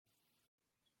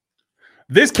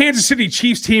This Kansas City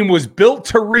Chiefs team was built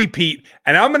to repeat,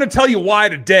 and I'm going to tell you why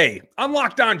today on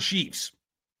Locked On Chiefs.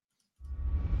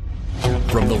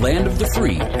 From the land of the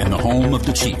free and the home of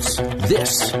the Chiefs,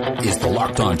 this is the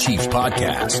Locked On Chiefs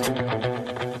podcast.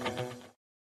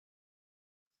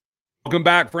 Welcome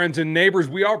back, friends and neighbors.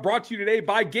 We are brought to you today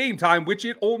by Game Time, which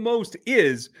it almost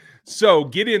is. So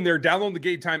get in there, download the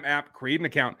Game Time app, create an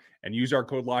account, and use our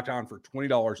code LOCKEDON for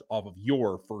 $20 off of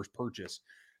your first purchase.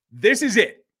 This is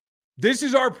it. This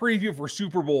is our preview for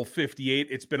Super Bowl 58.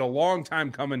 It's been a long time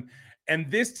coming,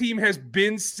 and this team has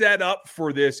been set up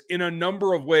for this in a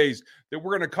number of ways that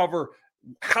we're going to cover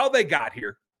how they got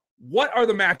here, what are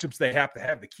the matchups they have to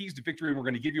have, the keys to victory, and we're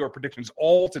going to give you our predictions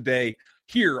all today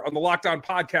here on the Locked On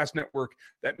Podcast Network.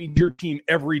 That means your team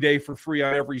every day for free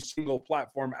on every single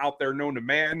platform out there known to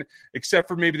man, except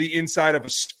for maybe the inside of a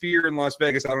sphere in Las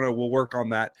Vegas. I don't know. We'll work on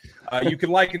that. You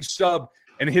can like and sub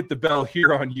and hit the bell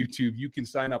here on YouTube. You can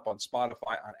sign up on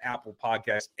Spotify, on Apple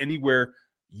Podcasts, anywhere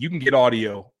you can get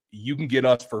audio. You can get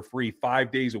us for free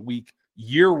 5 days a week,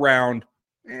 year-round,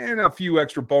 and a few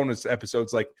extra bonus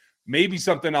episodes, like maybe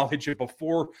something I'll hit you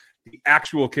before the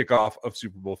actual kickoff of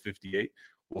Super Bowl 58.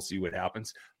 We'll see what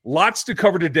happens. Lots to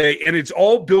cover today, and it's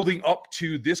all building up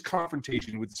to this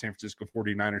confrontation with the San Francisco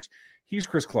 49ers. He's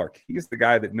Chris Clark. He is the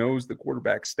guy that knows the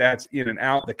quarterback stats in and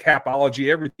out, the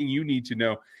capology, everything you need to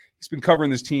know. He's been covering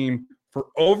this team for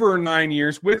over 9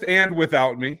 years, with and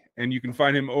without me, and you can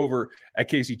find him over at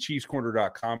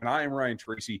KCChiefsCorner.com. And I am Ryan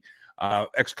Tracy,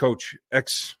 ex-coach,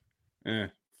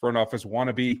 front office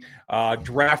wannabe,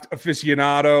 draft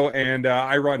aficionado, and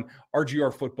I run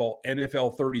RGR Football,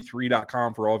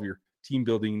 NFL33.com for all of your team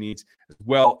building needs, as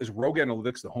well as Rogue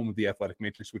Analytics, the home of the Athletic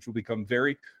Matrix, which will become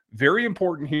very, very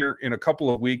important here in a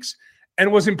couple of weeks,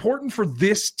 and was important for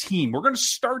this team. We're going to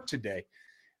start today.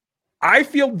 I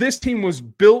feel this team was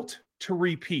built to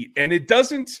repeat, and it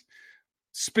doesn't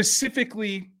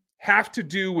specifically have to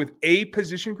do with a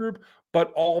position group,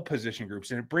 but all position groups,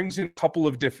 and it brings in a couple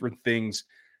of different things.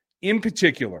 In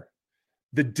particular,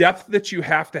 the depth that you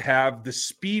have to have, the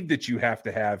speed that you have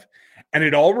to have, and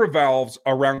it all revolves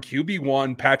around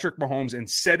QB1, Patrick Mahomes, and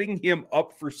setting him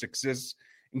up for success,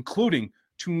 including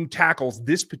 2 tackles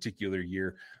this particular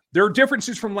year. There are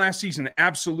differences from last season.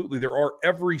 Absolutely, there are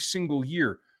every single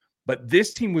year. But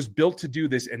this team was built to do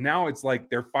this, and now it's like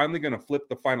they're finally going to flip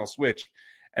the final switch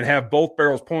and have both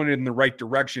barrels pointed in the right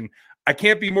direction. I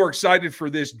can't be more excited for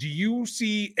this. Do you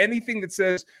see anything that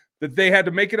says that they had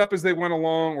to make it up as they went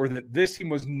along, or that this team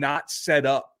was not set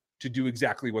up to do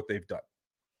exactly what they've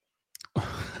done?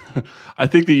 I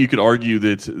think that you could argue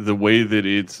that the way that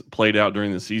it's played out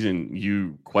during the season,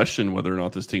 you question whether or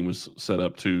not this team was set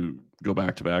up to go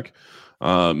back-to-back,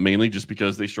 mainly just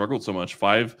because they struggled so much.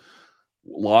 5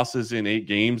 losses in 8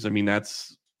 games. I mean,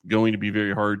 that's going to be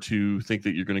very hard to think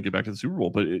that you're going to get back to the Super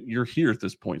Bowl, but you're here at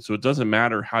this point. So it doesn't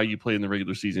matter how you play in the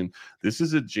regular season. This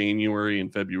is a January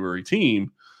and February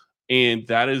team, and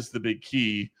that is the big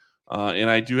key. And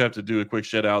I do have to do a quick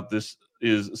shout out. This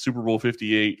is Super Bowl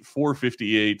 58,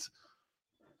 458,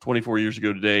 24 years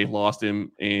ago today, lost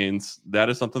him. And that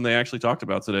is something they actually talked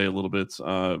about today a little bit.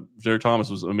 Jared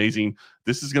Thomas was amazing.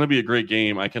 This is going to be a great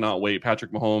game. I cannot wait.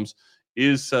 Patrick Mahomes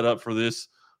is set up for this.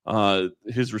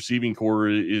 His receiving core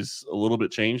is a little bit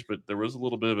changed, but there was a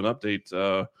little bit of an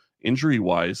update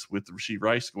injury-wise with Rashee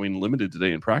Rice going limited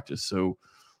today in practice. So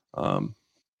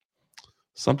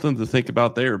something to think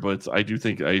about there. But I do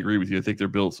think I agree with you. I think they're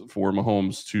built for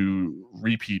Mahomes to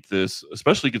repeat this,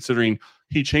 especially considering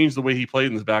he changed the way he played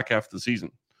in the back half of the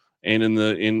season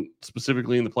and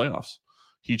specifically in the playoffs.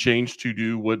 He changed to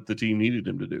do what the team needed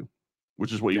him to do,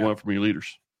 which is what you want from your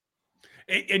leaders.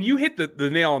 And you hit the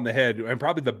nail on the head, and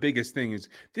probably the biggest thing is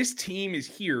this team is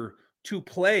here to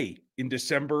play in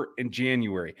December and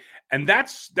January. And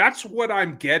that's what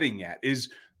I'm getting at, is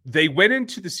they went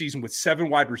into the season with 7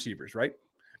 wide receivers, right?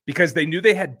 Because they knew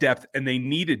they had depth, and they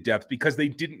needed depth because they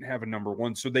didn't have a number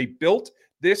 1. So they built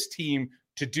this team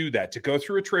to do that, to go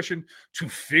through attrition, to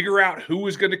figure out who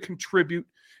was going to contribute,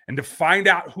 and to find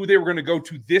out who they were going to go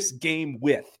to this game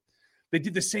with. They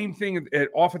did the same thing at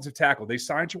offensive tackle. They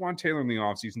signed Jawan Taylor in the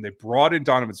offseason. They brought in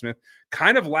Donovan Smith,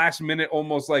 kind of last minute,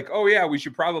 almost like, oh, yeah, we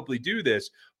should probably do this.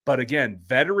 But again,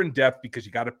 veteran depth, because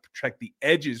you got to protect the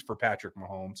edges for Patrick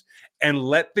Mahomes and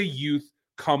let the youth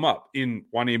come up, in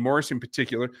Wanya Morris in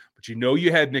particular. But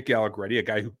you had Nick Allegretti, a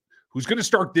guy who's going to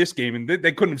start this game, and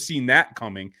they couldn't have seen that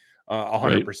coming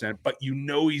 100%. Right. But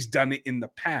he's done it in the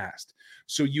past.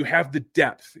 So you have the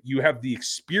depth. You have the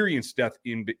experience depth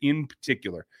in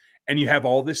particular. And you have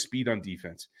all this speed on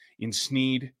defense in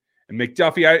Snead and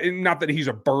McDuffie. Not that he's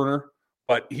a burner,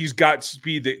 but he's got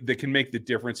speed that can make the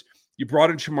difference. You brought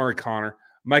in Shamari Connor.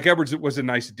 Mike Edwards was a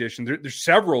nice addition. There's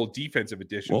several defensive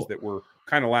additions that were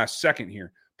kind of last second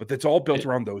here, but that's all built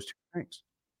around those two things.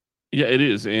 Yeah, it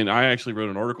is. And I actually wrote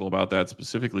an article about that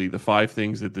specifically, the 5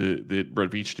 things that that Brett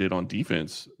Veach did on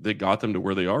defense that got them to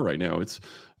where they are right now. It's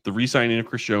the re-signing of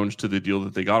Chris Jones to the deal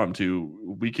that they got him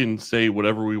to. We can say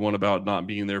whatever we want about not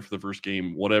being there for the first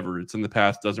game, whatever. It's in the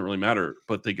past, doesn't really matter.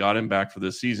 But they got him back for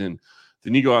this season.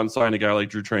 Then you go out and sign a guy like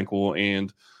Drew Tranquill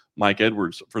and Mike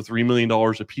Edwards for $3 million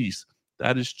a piece.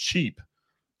 That is cheap.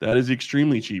 That is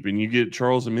extremely cheap. And you get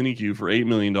Charles Omenihu for $8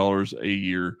 million a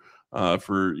year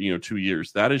for 2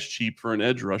 years. That is cheap for an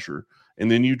edge rusher. And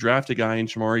then you draft a guy in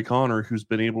Shamari Connor who's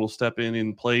been able to step in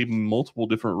and play multiple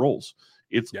different roles.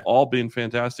 It's all been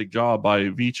fantastic job by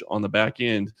Veach on the back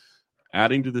end,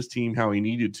 adding to this team how he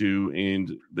needed to,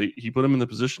 and he put him in the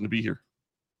position to be here.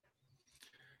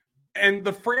 And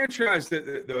the franchise,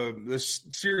 the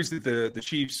series that the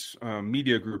Chiefs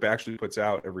media group actually puts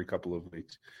out every couple of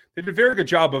weeks, they did a very good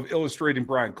job of illustrating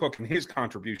Brian Cook and his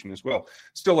contribution as well.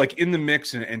 Still like in the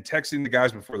mix and texting the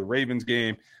guys before the Ravens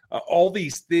game, all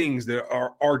these things that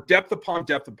are depth upon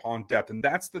depth upon depth. And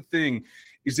that's the thing,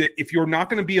 is that if you're not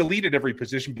going to be elite at every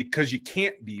position because you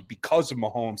can't be because of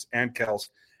Mahomes and Kels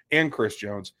and Chris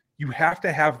Jones, you have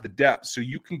to have the depth so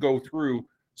you can go through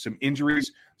some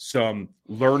injuries, some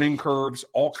learning curves,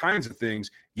 all kinds of things.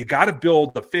 You got to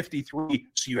build the 53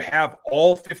 so you have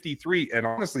all 53. And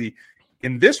honestly,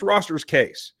 in this roster's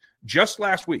case, just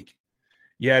last week,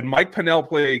 you had Mike Pennell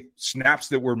play snaps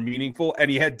that were meaningful,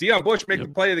 and you had Deion Bush make the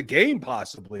play of the game,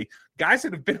 possibly. Guys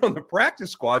that have been on the practice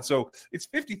squad. So it's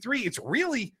 53. It's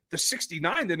really the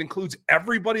 69 that includes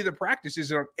everybody that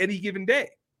practices on any given day.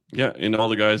 Yeah, and all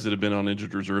the guys that have been on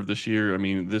injured reserve this year. I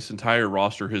mean, this entire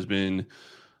roster has been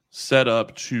set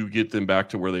up to get them back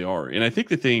to where they are. And I think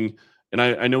the thing, and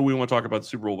I know we want to talk about the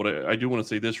Super Bowl, but I do want to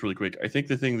say this really quick. I think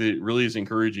the thing that really is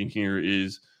encouraging here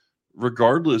is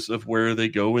regardless of where they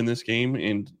go in this game,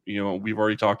 and we've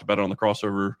already talked about it on the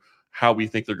crossover, how we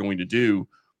think they're going to do,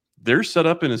 they're set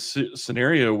up in a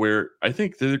scenario where I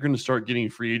think they're going to start getting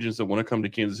free agents that want to come to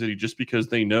Kansas City just because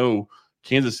they know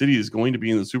Kansas City is going to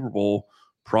be in the Super Bowl,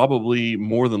 probably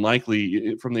more than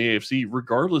likely from the AFC,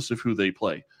 regardless of who they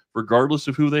play, regardless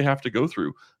of who they have to go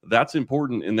through. That's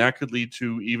important, and that could lead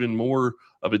to even more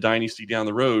of a dynasty down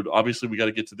the road. Obviously, we got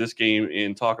to get to this game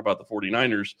and talk about the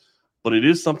 49ers, but it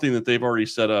is something that they've already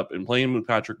set up, and playing with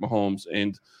Patrick Mahomes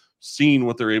and seeing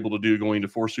what they're able to do going to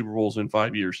 4 Super Bowls in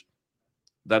 5 years,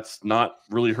 that's not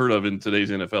really heard of in today's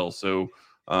NFL. So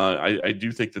I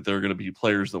do think that there are going to be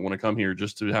players that want to come here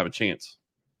just to have a chance.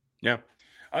 Yeah.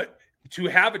 To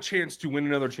have a chance to win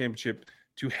another championship,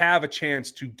 to have a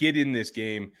chance to get in this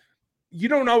game, you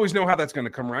don't always know how that's going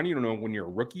to come around. You don't know when you're a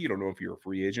rookie. You don't know if you're a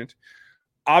free agent.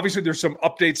 Obviously, there's some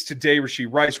updates today.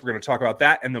 Rashee Rice, we're going to talk about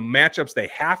that and the matchups they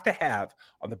have to have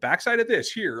on the backside of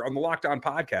this here on the Locked On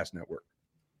Podcast Network.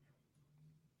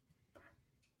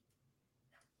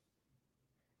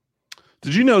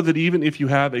 Did you know that even if you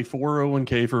have a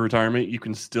 401k for retirement, you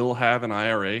can still have an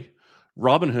IRA?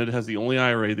 Robinhood has the only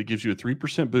IRA that gives you a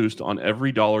 3% boost on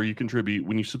every dollar you contribute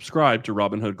when you subscribe to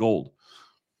Robinhood Gold.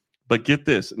 But get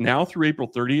this, now through April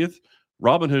 30th,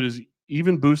 Robinhood is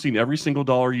even boosting every single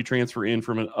dollar you transfer in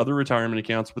from other retirement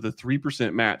accounts with a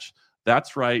 3% match.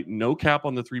 That's right, no cap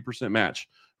on the 3% match.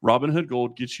 Robinhood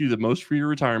Gold gets you the most for your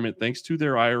retirement thanks to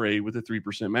their IRA with a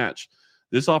 3% match.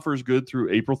 This offer is good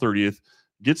through April 30th.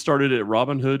 Get started at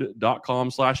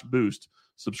robinhood.com/boost.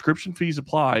 Subscription fees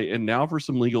apply. And now for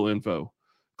some legal info.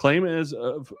 Claim as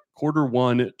of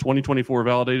Q1 2024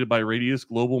 validated by Radius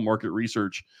Global Market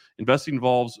Research. Investing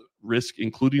involves risk,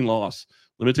 including loss.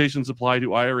 Limitations apply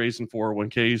to IRAs and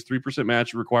 401ks. 3%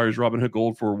 match requires Robinhood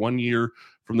Gold for 1 year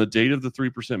from the date of the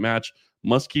 3% match.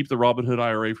 Must keep the Robinhood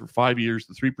IRA for 5 years.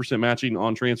 The 3% matching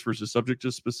on transfers is subject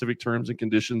to specific terms and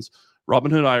conditions.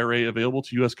 Robinhood IRA available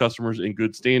to U.S. customers in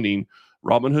good standing.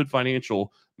 Robinhood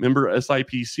Financial, member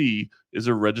SIPC, is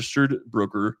a registered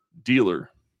broker-dealer.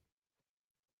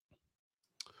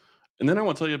 And then I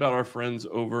want to tell you about our friends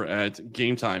over at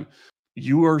Game Time.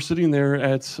 You are sitting there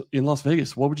in Las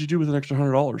Vegas. What would you do with an extra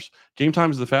 $100? Game Time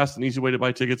is the fast and easy way to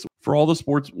buy tickets for all the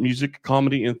sports, music,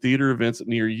 comedy, and theater events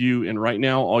near you. And right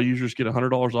now, all users get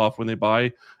 $100 off when they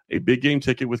buy a big game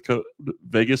ticket with code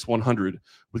Vegas100.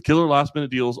 With killer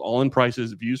last-minute deals, all-in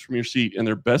prices, views from your seat, and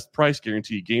their best price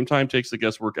guarantee, Game Time takes the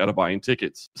guesswork out of buying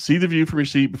tickets. See the view from your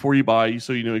seat before you buy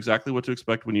so you know exactly what to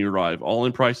expect when you arrive.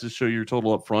 All-in prices show your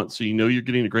total up front so you know you're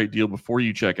getting a great deal before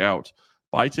you check out.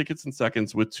 Buy tickets in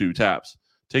seconds with 2 taps.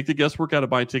 Take the guesswork out of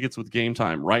buying tickets with Game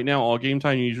Time. Right now, all Game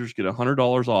Time users get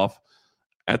 $100 off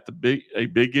at a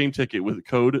big game ticket with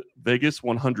code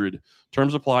Vegas100.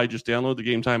 Terms apply. Just download the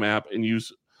Game Time app and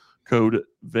use Code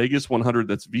Vegas100.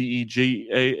 That's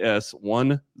VEGAS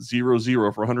 100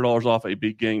 for $100 off a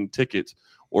big game ticket.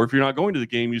 Or if you're not going to the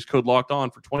game, use code Locked On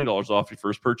for $20 off your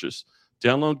first purchase.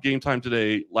 Download Game Time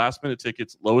today. Last minute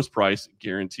tickets, lowest price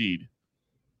guaranteed.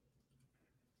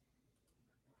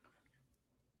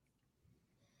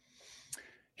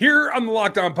 Here on the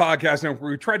Locked On Podcast Network,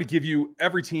 we try to give you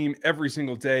every team every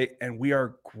single day, and we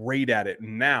are great at it.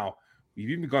 And now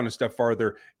we've even gone a step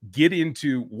farther, get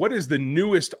into what is the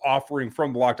newest offering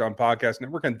from the Locked On Podcast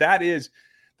Network, and that is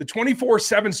the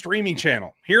 24/7 streaming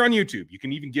channel here on YouTube. You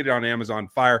can even get it on Amazon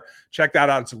Fire. Check that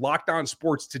out. It's Locked On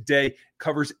Sports Today.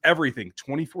 Covers everything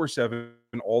 24/7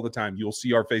 all the time. You'll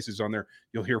see our faces on there.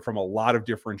 You'll hear from a lot of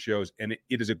different shows, and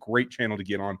it is a great channel to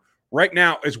get on right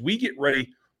now as we get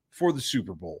ready for the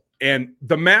Super Bowl. And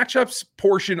the matchups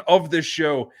portion of this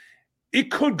show, it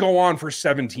could go on for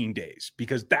 17 days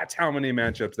because that's how many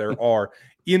matchups there are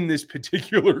in this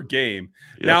particular game.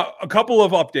 Yep. Now, a couple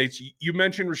of updates. You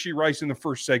mentioned Rashee Rice in the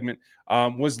first segment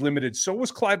was limited. So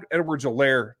was Clyde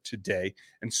Edwards-Helaire today,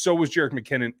 and so was Jerick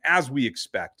McKinnon, as we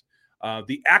expect.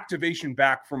 The activation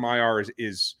back from IR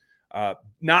is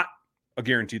not a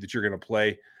guarantee that you're going to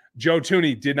play. Joe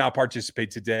Thuney did not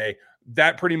participate today.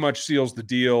 That pretty much seals the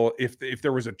deal. If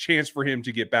there was a chance for him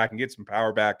to get back and get some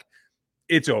power back,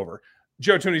 it's over.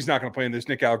 Joe Thuney's not going to play in this.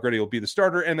 Nick Allegretti will be the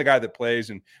starter and the guy that plays,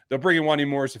 and they'll bring in Wanya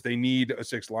Morris if they need a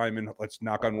sixth lineman. Let's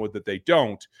knock on wood that they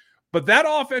don't. But that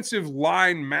offensive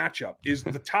line matchup is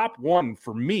the top one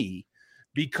for me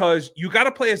because you got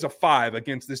to play as a 5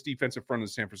 against this defensive front of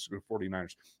the San Francisco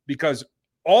 49ers. Because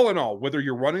all in all, whether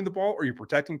you're running the ball or you're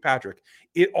protecting Patrick,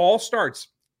 it all starts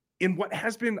in what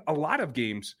has been a lot of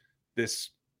games this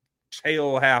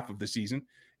tail half of the season.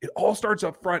 It all starts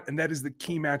up front, and that is the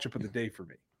key matchup of the day for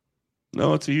me.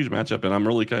 No, it's a huge matchup, and I'm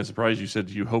really kind of surprised you said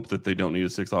you hope that they don't need a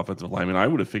sixth offensive lineman. I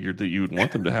would have figured that you would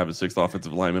want them to have a sixth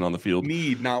offensive lineman on the field.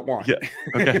 Need, not want. Yeah.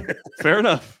 Okay. Fair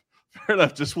enough. Fair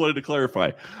enough. Just wanted to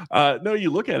clarify. No, you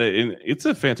look at it, and it's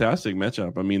a fantastic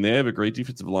matchup. I mean, they have a great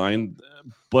defensive line,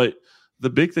 but the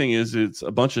big thing is it's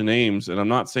a bunch of names, and I'm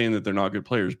not saying that they're not good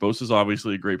players. Bosa's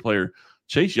obviously a great player.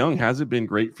 Chase Young hasn't been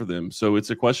great for them, so it's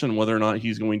a question whether or not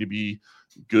he's going to be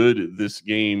good this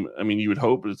game. I mean, you would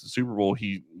hope it's the Super Bowl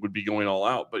he would be going all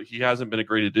out, but he hasn't been a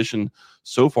great addition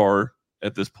so far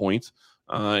at this point.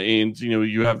 And, you know,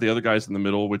 you have the other guys in the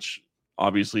middle, which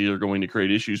obviously are going to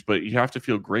create issues, but you have to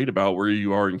feel great about where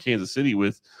you are in Kansas City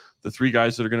with the 3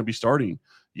 guys that are going to be starting.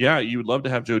 Yeah, you would love to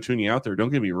have Joe Thuney out there.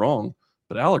 Don't get me wrong,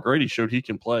 but Allegretti showed he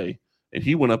can play, and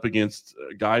he went up against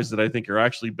guys that I think are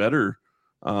actually better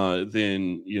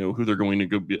than, you know, who they're going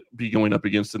to be going up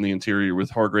against in the interior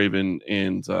with Hargrave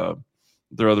and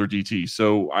their other DT.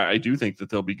 So I do think that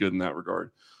they'll be good in that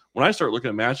regard. When I start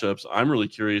looking at matchups, I'm really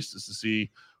curious just to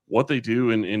see what they do.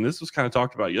 And this was kind of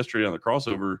talked about yesterday on the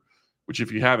crossover, which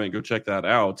if you haven't, go check that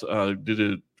out. Did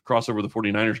a crossover with the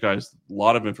 49ers guys, a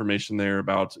lot of information there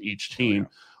about each team. Oh,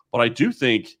 yeah. But I do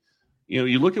think, you know,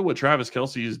 you look at what Travis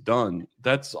Kelce has done,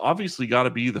 that's obviously got to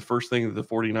be the first thing that the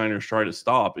 49ers try to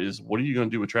stop is what are you going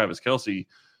to do with Travis Kelce?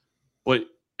 But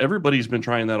everybody's been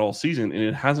trying that all season, and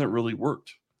it hasn't really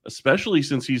worked, especially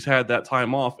since he's had that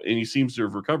time off and he seems to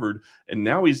have recovered. And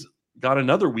now he's got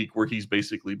another week where he's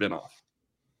basically been off.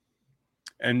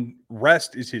 And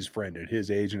rest is his friend at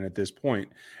his age and at this point.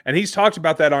 And he's talked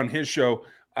about that on his show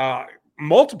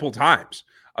multiple times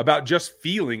about just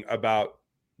feeling about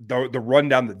the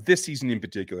rundown that this season in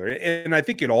particular. And I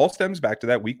think it all stems back to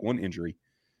that week 1 injury.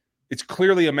 It's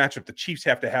clearly a matchup the Chiefs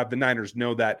have to have. The Niners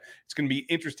know that. It's going to be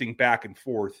interesting back and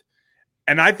forth.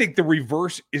 And I think the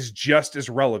reverse is just as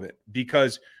relevant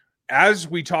because as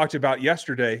we talked about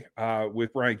yesterday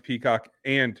with Brian Peacock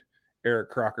and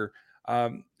Eric Crocker,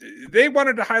 they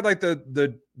wanted to highlight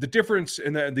the difference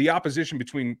in the opposition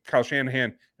between Kyle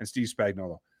Shanahan and Steve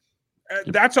Spagnuolo.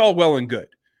 That's all well and good.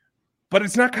 But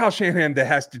it's not Kyle Shanahan that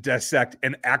has to dissect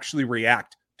and actually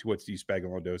react to what Steve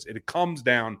Spagnuolo does. It comes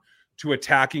down to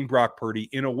attacking Brock Purdy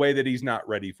in a way that he's not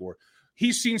ready for.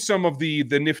 He's seen some of the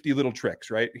nifty little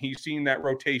tricks, right? He's seen that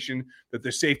rotation that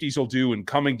the safeties will do and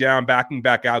coming down, backing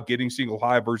back out, getting single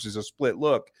high versus a split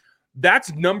look.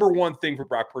 That's number one thing for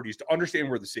Brock Purdy is to understand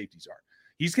where the safeties are.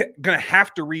 He's going to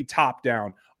have to read top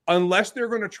down unless they're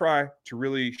going to try to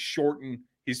really shorten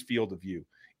his field of view.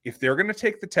 If they're going to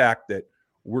take the tack that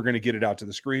we're going to get it out to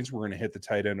the screens, we're going to hit the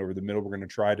tight end over the middle, we're going to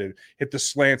try to hit the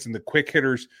slants and the quick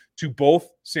hitters to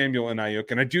both Samuel and Ayuk.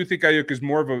 And I do think Ayuk is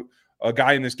more of a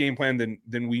guy in this game plan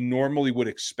than we normally would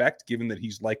expect, given that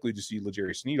he's likely to see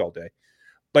L'Jarius Sneed all day.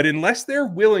 But unless they're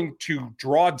willing to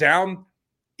draw down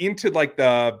into like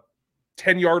the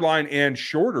 10-yard line and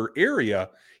shorter area,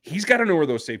 He's got to know where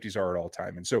those safeties are at all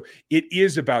time. And so it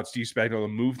is about Steve Spagnuolo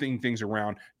moving things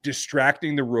around,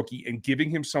 distracting the rookie, and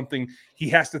giving him something he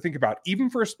has to think about, even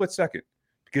for a split second,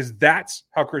 because that's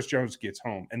how Chris Jones gets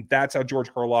home. And that's how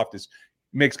George Karlaftis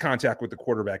makes contact with the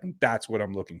quarterback. And that's what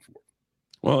I'm looking for.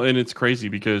 Well, and it's crazy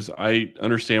because I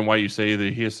understand why you say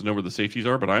that he has to know where the safeties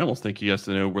are, but I almost think he has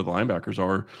to know where the linebackers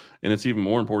are, and it's even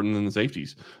more important than the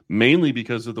safeties, mainly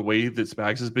because of the way that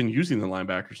Spags has been using the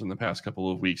linebackers in the past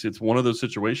couple of weeks. It's one of those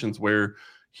situations where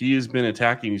he has been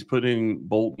attacking. He's putting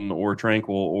Bolton or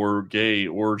Tranquil or Gay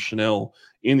or Chanel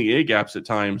in the A gaps at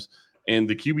times, and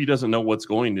the QB doesn't know what's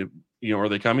going to, are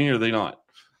they coming or are they not?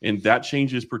 And that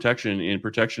changes protection, and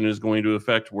protection is going to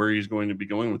affect where he's going to be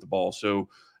going with the ball. So,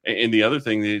 and the other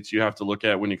thing that you have to look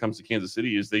at when it comes to Kansas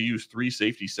City is they use 3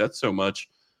 safety sets so much.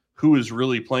 Who is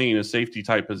really playing a safety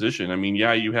type position? I mean,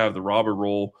 yeah, you have the robber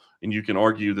role, and you can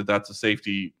argue that that's a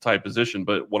safety type position.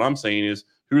 But what I'm saying is,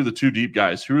 who are the 2 deep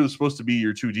guys? Who are supposed to be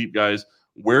your 2 deep guys?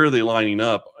 Where are they lining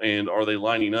up? And are they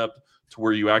lining up to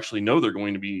where you actually know they're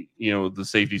going to be, the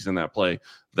safeties in that play?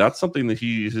 That's something that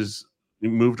he has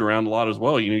moved around a lot as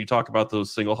well. You talk about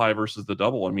those single high versus the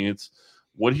double. I mean, it's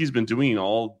what he's been doing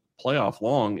all playoff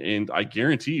long, and I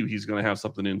guarantee you he's going to have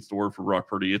something in store for Brock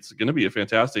Purdy. It's going to be a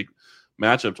fantastic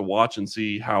matchup to watch and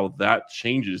see how that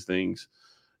changes things.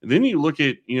 And then you look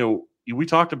at, we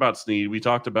talked about Snead, we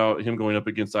talked about him going up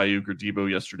against Ayuk or Debo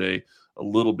yesterday a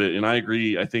little bit, and I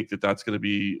agree. I think that that's going to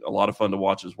be a lot of fun to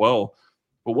watch as well.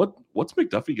 But what's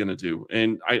McDuffie going to do?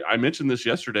 And I mentioned this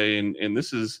yesterday, and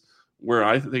this is where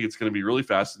I think it's going to be really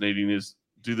fascinating is,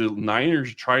 do the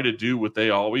Niners try to do what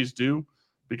they always do?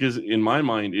 Because in my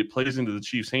mind, it plays into the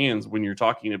Chiefs' hands when you're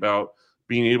talking about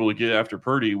being able to get after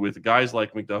Purdy with guys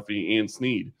like McDuffie and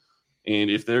Snead. And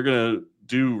if they're going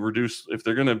to if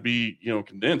they're going to be,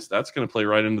 condensed, that's going to play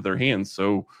right into their hands.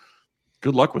 So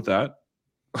good luck with that.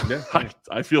 Yeah.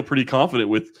 I feel pretty confident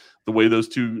with the way those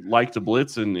 2 like to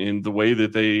blitz and the way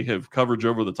that they have coverage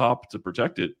over the top to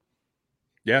protect it.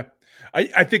 Yeah.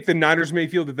 I think the Niners may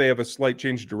feel that they have a slight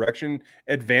change of direction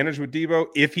advantage with Debo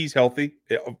if he's healthy,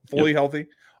 fully healthy,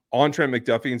 on Trent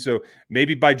McDuffie. And so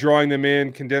maybe by drawing them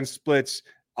in, condensed splits,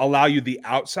 allow you the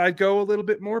outside go a little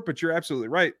bit more. But you're absolutely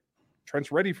right.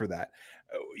 Trent's ready for that.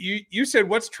 You said,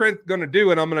 what's Trent going to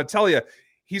do? And I'm going to tell you,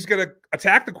 he's going to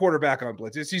attack the quarterback on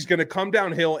blitzes. He's going to come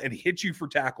downhill and hit you for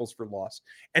tackles for loss.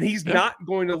 And he's not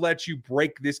going to let you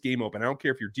break this game open. I don't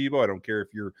care if you're Debo. I don't care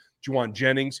if you're Juwan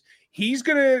Jennings. He's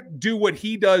going to do what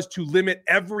he does to limit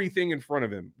everything in front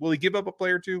of him. Will he give up a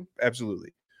play or 2?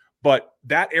 Absolutely. But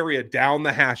that area down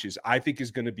the hashes, I think,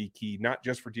 is going to be key, not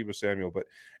just for Deebo Samuel, but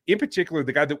in particular,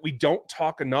 the guy that we don't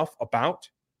talk enough about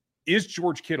is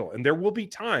George Kittle. And there will be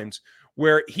times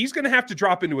where he's going to have to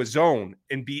drop into a zone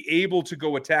and be able to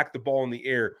go attack the ball in the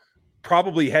air,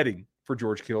 probably heading for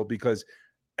George Kittle, because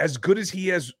as good as he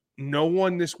is, no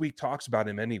one this week talks about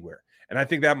him anywhere. And I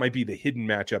think that might be the hidden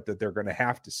matchup that they're going to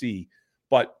have to see.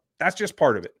 But that's just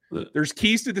part of it. There's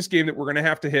keys to this game that we're going to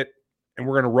have to hit, and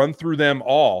we're going to run through them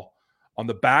all on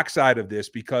the backside of this,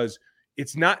 because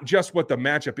it's not just what the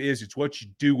matchup is, it's what you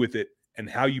do with it and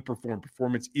how you perform.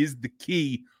 Performance is the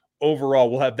key overall.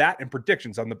 We'll have that and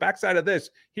predictions on the backside of this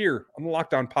here on the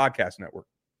Locked On Podcast Network.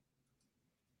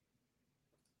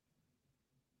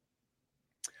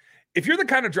 If you're the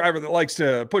kind of driver that likes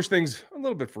to push things a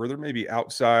little bit further, maybe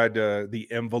outside the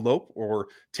envelope, or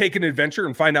take an adventure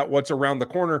and find out what's around the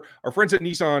corner, our friends at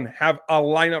Nissan have a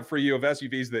lineup for you of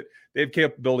SUVs that they have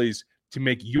capabilities to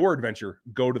make your adventure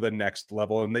go to the next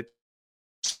level. And the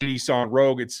Nissan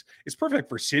Rogue, it's perfect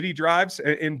for city drives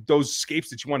and those escapes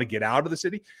that you want to get out of the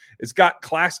city. It's got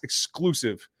class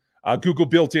exclusive Google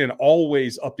built-in,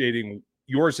 always updating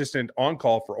your assistant on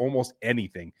call for almost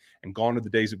anything, and gone are the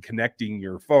days of connecting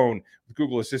your phone with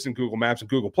Google Assistant, Google Maps, and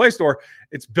Google Play Store.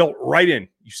 It's built right in.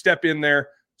 You step in there,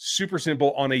 super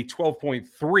simple, on a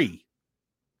 12.3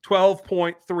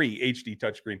 HD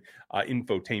touchscreen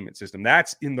infotainment system.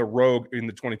 That's in the Rogue in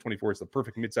the 2024. It's the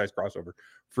perfect midsize crossover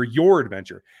for your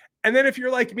adventure. And then if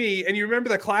you're like me and you remember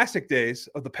the classic days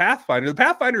of the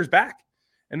Pathfinder is back,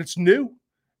 and it's new.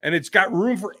 And it's got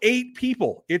room for 8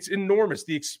 people. It's enormous.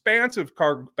 The expansive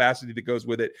cargo capacity that goes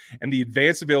with it and the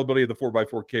advanced availability of the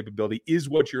 4x4 capability is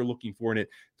what you're looking for. And it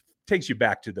takes you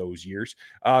back to those years.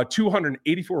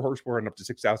 284 horsepower and up to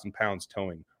 6,000 pounds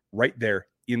towing right there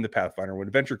in the Pathfinder. When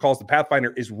adventure calls, the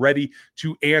Pathfinder is ready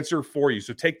to answer for you.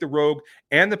 So take the Rogue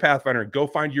and the Pathfinder and go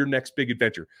find your next big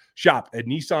adventure. Shop at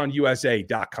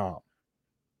nissanusa.com.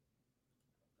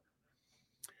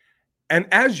 And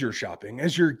as you're shopping,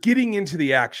 as you're getting into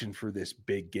the action for this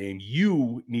big game,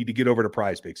 you need to get over to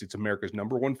Prize Picks. It's America's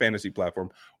 #1 fantasy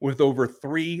platform with over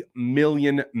 3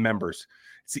 million members.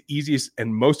 It's the easiest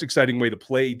and most exciting way to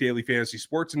play daily fantasy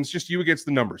sports, and it's just you against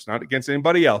the numbers, not against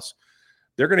anybody else.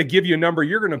 They're going to give you a number.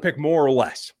 You're going to pick more or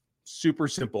less. Super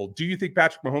simple. Do you think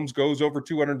Patrick Mahomes goes over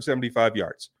 275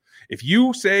 yards? If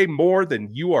you say more, then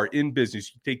you are in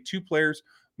business. You take 2 players,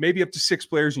 maybe up to 6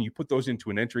 players, and you put those into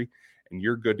an entry, and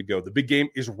you're good to go. The big game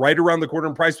is right around the corner,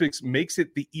 and Prize Picks makes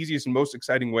it the easiest and most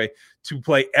exciting way to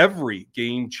play every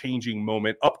game-changing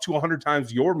moment, up to 100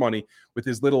 times your money. With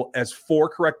as little as 4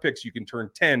 correct picks, you can turn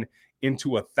 10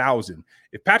 into 1,000.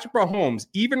 If Patrick Mahomes,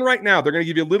 even right now, they're going to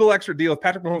give you a little extra deal. If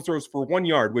Patrick Mahomes throws for 1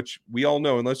 yard, which we all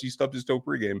know, unless he stubbed his toe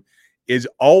pregame, is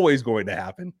always going to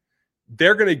happen,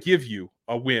 they're going to give you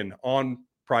a win on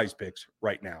Prize Picks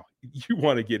right now. You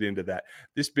want to get into that.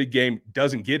 This big game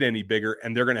doesn't get any bigger,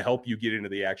 and they're going to help you get into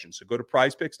the action. So go to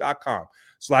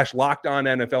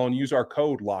prizepicks.com/LockedOnNFL and use our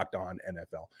code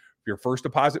LockedOnNFL for your first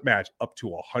deposit match up to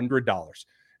 $100.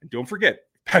 And don't forget,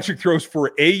 Patrick throws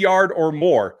for a yard or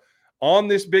more on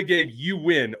this big game, you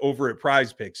win over at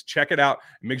Prize Picks. Check it out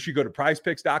and make sure you go to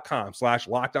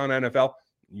prizepicks.com/LockedOnNFL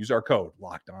and use our code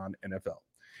LockedOnNFL.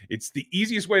 It's the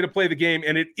easiest way to play the game,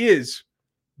 and it is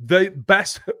the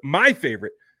best, my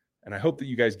favorite, and I hope that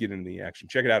you guys get into the action.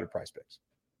 Check it out at Prize Picks.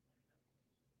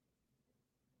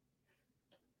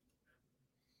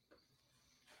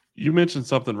 You mentioned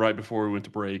something right before we went to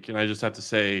break, and I just have to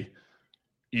say,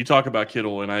 you talk about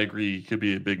Kittle, and I agree it could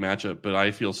be a big matchup, but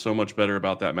I feel so much better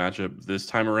about that matchup this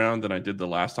time around than I did the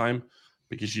last time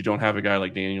because you don't have a guy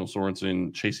like Daniel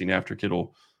Sorensen chasing after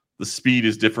Kittle. The speed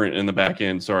is different in the back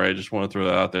end. Sorry, I just want to throw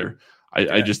that out there.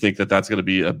 I just think that that's going to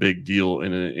be a big deal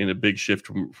in a big shift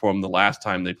from the last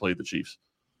time they played the Chiefs.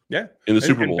 Yeah. In the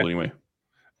Super Bowl, anyway.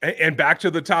 And back to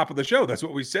the top of the show, that's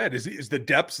what we said, is the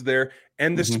depths there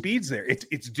and the speeds there.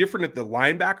 It's different at the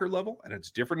linebacker level, and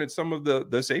it's different at some of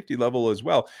the safety level as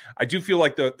well. I do feel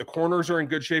like the corners are in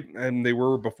good shape, and they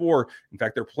were before. In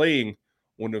fact, they're playing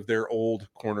one of their old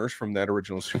corners from that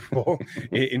original Super Bowl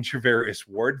in Travaris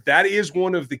Ward. That is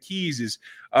one of the keys is,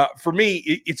 for me,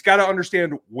 it's got to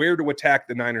understand where to attack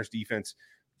the Niners defense,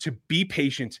 to be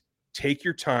patient, take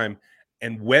your time,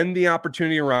 and when the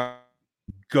opportunity arrives,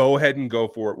 go ahead and go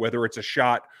for it, whether it's a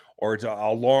shot or it's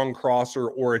a long crosser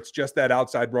or it's just that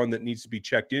outside run that needs to be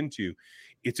checked into.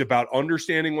 It's about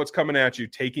understanding what's coming at you,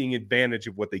 taking advantage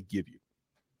of what they give you.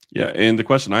 Yeah, and the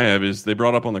question I have is they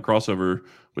brought up on the crossover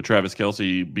with Travis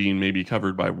Kelce being maybe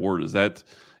covered by Ward. Is that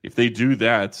if they do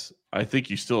that, I think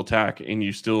you still attack and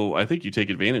I think you take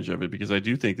advantage of it because I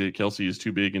do think that Kelce is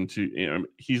too big and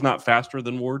he's not faster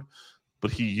than Ward, but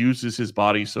he uses his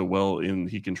body so well and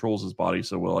he controls his body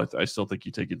so well. I still think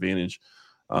you take advantage.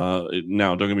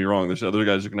 Now, don't get me wrong. There's other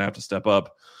guys that are going to have to step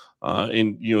up.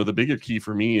 And the bigger key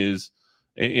for me is,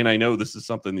 and I know this is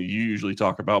something that you usually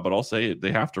talk about, but I'll say it.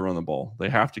 They have to run the ball. They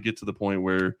have to get to the point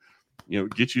where,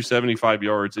 get you 75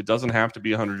 yards. It doesn't have to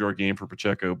be a 100-yard game for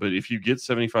Pacheco, but if you get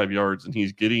 75 yards and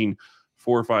he's getting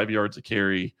 4 or 5 yards a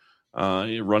carry,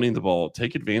 running the ball,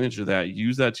 take advantage of that.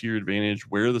 Use that to your advantage.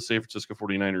 Wear the San Francisco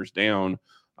 49ers down.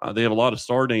 They have a lot of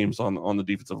star names on the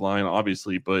defensive line,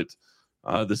 obviously, but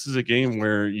this is a game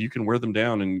where you can wear them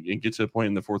down and get to a point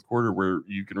in the fourth quarter where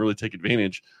you can really take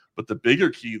advantage. But the bigger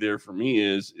key there for me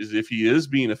is if he is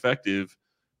being effective,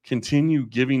 continue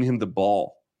giving him the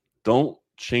ball. Don't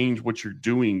change what you're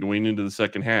doing going into the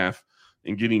second half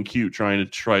and getting cute, trying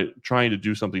to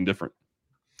do something different.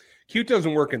 Cute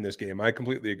doesn't work in this game. I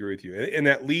completely agree with you. And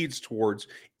that leads towards,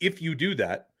 if you do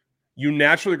that, you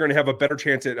naturally are going to have a better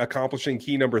chance at accomplishing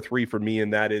key number 3 for me,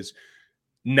 and that is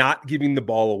not giving the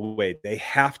ball away. They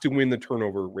have to win the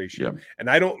turnover ratio. Yeah. And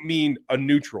I don't mean a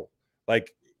neutral.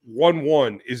 Like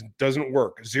 1-1 doesn't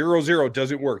work. 0-0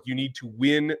 doesn't work. You need to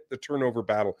win the turnover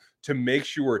battle to make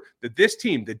sure that this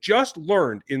team that just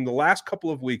learned in the last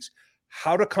couple of weeks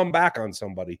how to come back on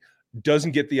somebody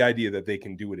doesn't get the idea that they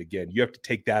can do it again. You have to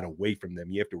take that away from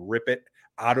them. You have to rip it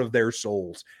out of their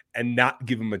souls and not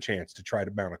give them a chance to try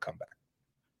to mount a comeback.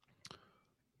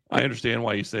 I understand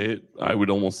why you say it.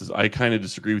 I kind of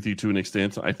disagree with you to an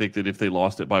extent. I think that if they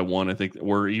lost it by 1,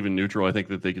 or even neutral, I think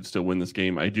that they could still win this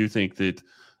game. I do think that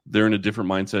they're in a different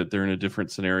mindset. They're in a different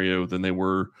scenario than they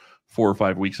were 4 or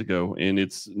 5 weeks ago. And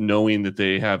it's knowing that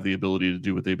they have the ability to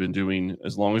do what they've been doing.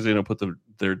 As long as they don't put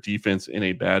their defense in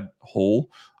a bad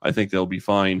hole, I think they'll be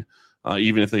fine,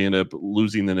 even if they end up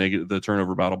losing the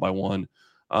turnover battle by 1.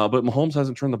 But Mahomes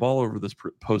hasn't turned the ball over this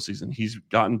postseason. He's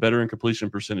gotten better in completion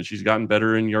percentage. He's gotten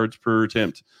better in yards per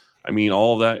attempt. I mean,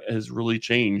 all of that has really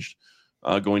changed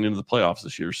going into the playoffs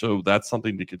this year. So that's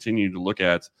something to continue to look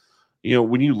at.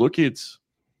 when you look at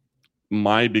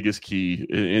my biggest key,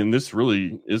 and this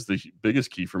really is the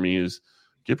biggest key for me, is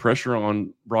get pressure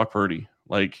on Brock Purdy.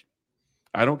 Like,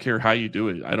 I don't care how you do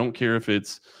it. I don't care if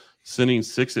it's sending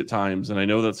 6 at times. And I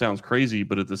know that sounds crazy,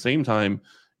 but at the same time,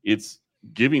 it's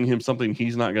giving him something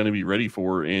he's not going to be ready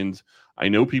for. And I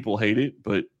know people hate it,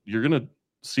 but you're going to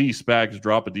see Spags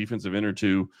drop a defensive end or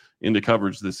two into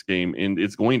coverage this game, and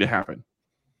it's going to happen.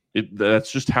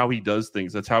 That's just how he does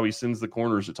things. That's how he sends the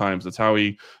corners at times. That's how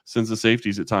he sends the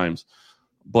safeties at times.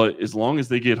 But as long as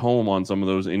they get home on some of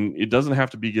those, and it doesn't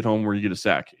have to be get home where you get a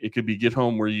sack. It could be get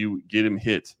home where you get him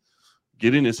hit.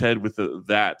 Get in his head with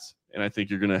that, and I think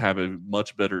you're going to have a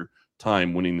much better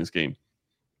time winning this game.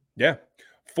 Yeah.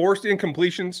 Forced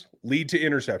incompletions lead to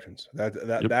interceptions.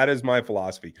 That is my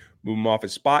philosophy. Move him off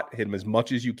his spot, hit him as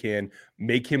much as you can,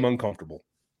 make him uncomfortable.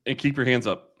 And keep your hands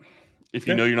up. If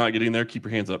you know you're not getting there, keep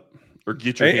your hands up. Or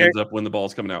get your hands up when the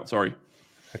ball's coming out. Sorry.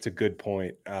 That's a good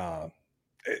point.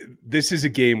 This is a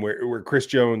game where Chris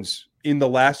Jones, in the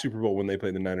last Super Bowl when they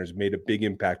played the Niners, made a big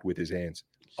impact with his hands.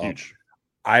 Huge.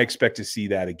 I expect to see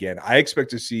that again. I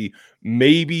expect to see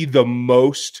maybe the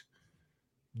most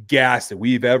gas that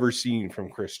we've ever seen from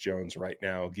Chris Jones right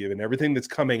now, given everything that's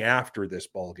coming after this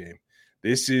ball game.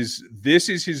 This is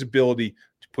his ability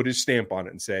to put his stamp on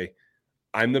it and say,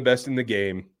 I'm the best in the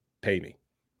game, pay me.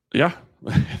 Yeah,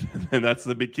 and that's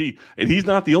the big key. And he's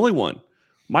not the only one.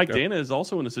 Mike Dana is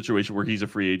also in a situation where he's a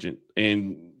free agent.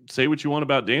 And say what you want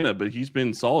about Dana, but he's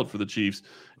been solid for the Chiefs.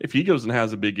 If he goes and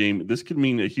has a big game, this could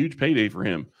mean a huge payday for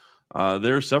him.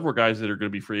 There are several guys that are going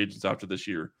to be free agents after this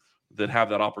year that have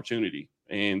that opportunity.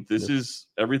 And this is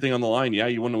everything on the line. Yeah,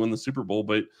 you want to win the Super Bowl,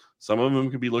 but some of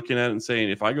them could be looking at it and saying,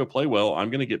 if I go play well, I'm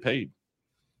going to get paid.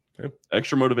 Okay.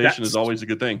 Extra motivation is always a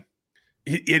good thing.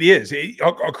 It is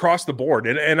across the board.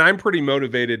 And I'm pretty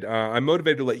motivated. I'm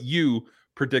motivated to let you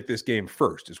predict this game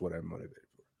first is what I'm motivated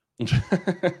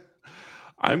for.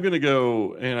 I'm going to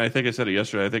go, and I think I said it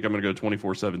yesterday, I think I'm going to go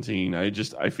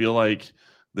 24-17. I feel like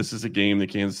this is a game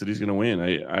that Kansas City's going to win.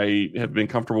 I have been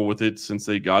comfortable with it since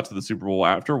they got to the Super Bowl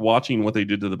after watching what they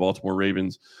did to the Baltimore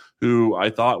Ravens, who I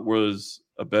thought was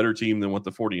a better team than what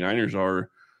the 49ers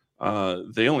are.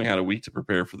 They only had a week to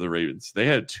prepare for the Ravens. They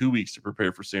had 2 weeks to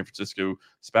prepare for San Francisco.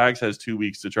 Spags has 2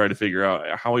 weeks to try to figure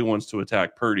out how he wants to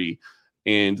attack Purdy.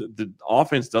 And the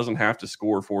offense doesn't have to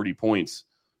score 40 points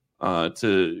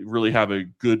to really have a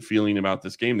good feeling about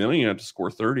this game. They don't even have to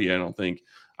score 30, I don't think.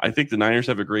 I think the Niners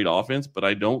have a great offense, but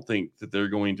I don't think that they're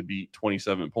going to beat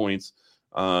 27 points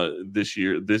this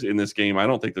year. In this game, I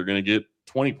don't think they're going to get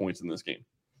 20 points in this game.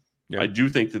 Yeah. I do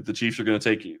think that the Chiefs are going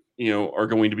to take, are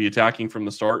going to be attacking from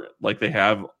the start like they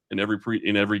have in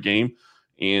every game,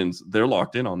 and they're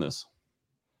locked in on this.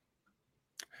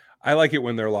 I like it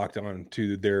when they're locked on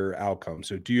to their outcome.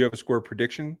 So do you have a score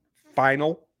prediction?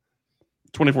 Final?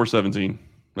 24-17.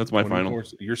 That's my final.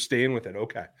 You're staying with it.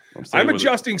 Okay. I'm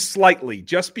adjusting slightly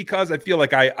just because I feel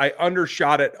like I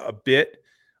undershot it a bit.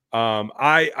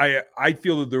 I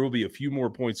feel that there will be a few more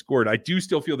points scored. I do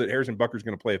still feel that Harrison Butker is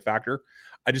going to play a factor.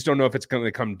 I just don't know if it's going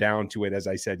to come down to it, as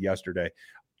I said yesterday.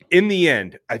 In the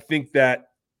end, I think that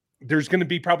there's going to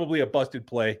be probably a busted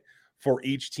play for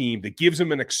each team that gives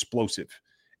them an explosive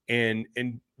and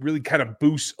really kind of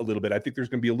boosts a little bit. I think there's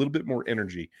going to be a little bit more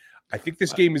energy. I think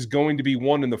this game is going to be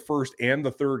won in the first and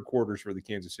the third quarters for the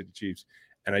Kansas City Chiefs,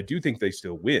 and I do think they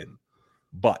still win.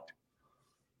 But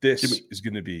this is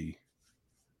going to be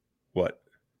what?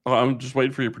 Oh, I'm just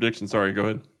waiting for your prediction. Sorry, go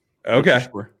ahead. Okay.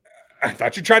 I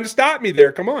thought you were trying to stop me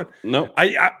there. Come on. No.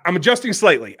 I'm adjusting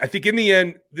slightly. I think in the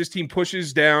end, this team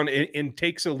pushes down and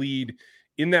takes a lead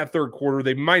in that third quarter.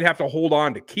 They might have to hold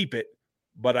on to keep it,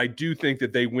 but I do think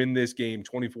that they win this game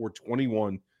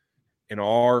 24-21 and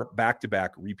are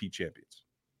back-to-back repeat champions.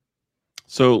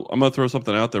 So I'm going to throw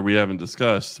something out there we haven't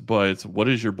discussed, but what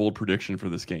is your bold prediction for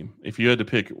this game? If you had to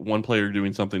pick one player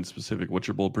doing something specific, what's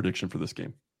your bold prediction for this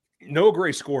game? No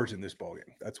Gray scores in this ballgame.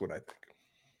 That's what I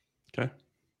think. Okay.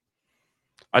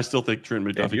 I still think Trent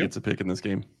McDuffie gets a pick in this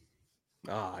game.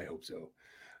 I hope so.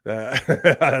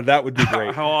 That would be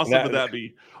great. How awesome would that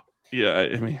be? Yeah,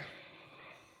 I mean,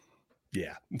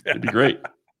 yeah, it'd be great.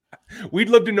 We'd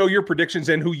love to know your predictions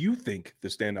and who you think the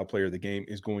standout player of the game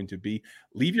is going to be.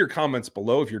 Leave your comments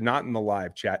below. If you're not in the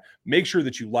live chat, make sure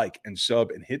that you like and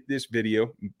sub and hit this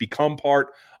video. Become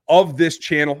part of this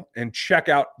channel and check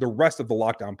out the rest of the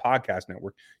Locked On Podcast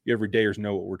Network. You everydayers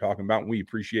know what we're talking about, and we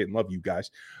appreciate and love you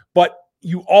guys. But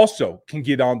you also can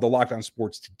get on the Locked On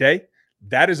Sports Today.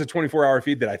 That is a 24-hour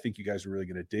feed that I think you guys are really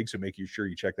going to dig, so make sure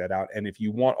you check that out. And if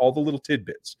you want all the little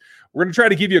tidbits, we're going to try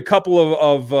to give you a couple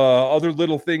of other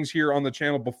little things here on the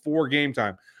channel before game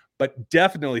time. But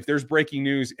definitely, if there's breaking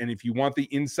news and if you want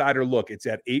the insider look, it's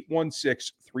at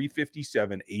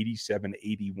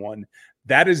 816-357-8781.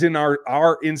 That is in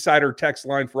our insider text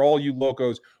line for all you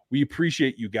locos. We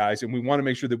appreciate you guys, and we want to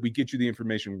make sure that we get you the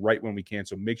information right when we can.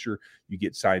 So make sure you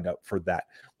get signed up for that.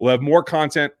 We'll have more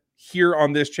content here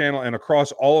on this channel and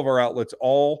across all of our outlets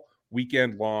all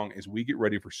weekend long as we get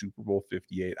ready for Super Bowl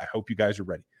 58. I hope you guys are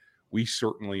ready. We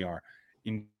certainly are.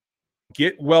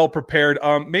 Get well prepared.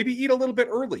 Maybe eat a little bit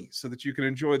early so that you can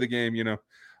enjoy the game,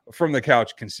 from the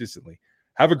couch consistently.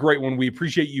 Have a great one. We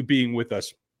appreciate you being with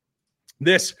us.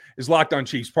 This is Locked On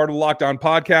Chiefs, part of the Locked On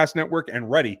Podcast Network, and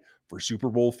ready for Super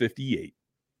Bowl 58.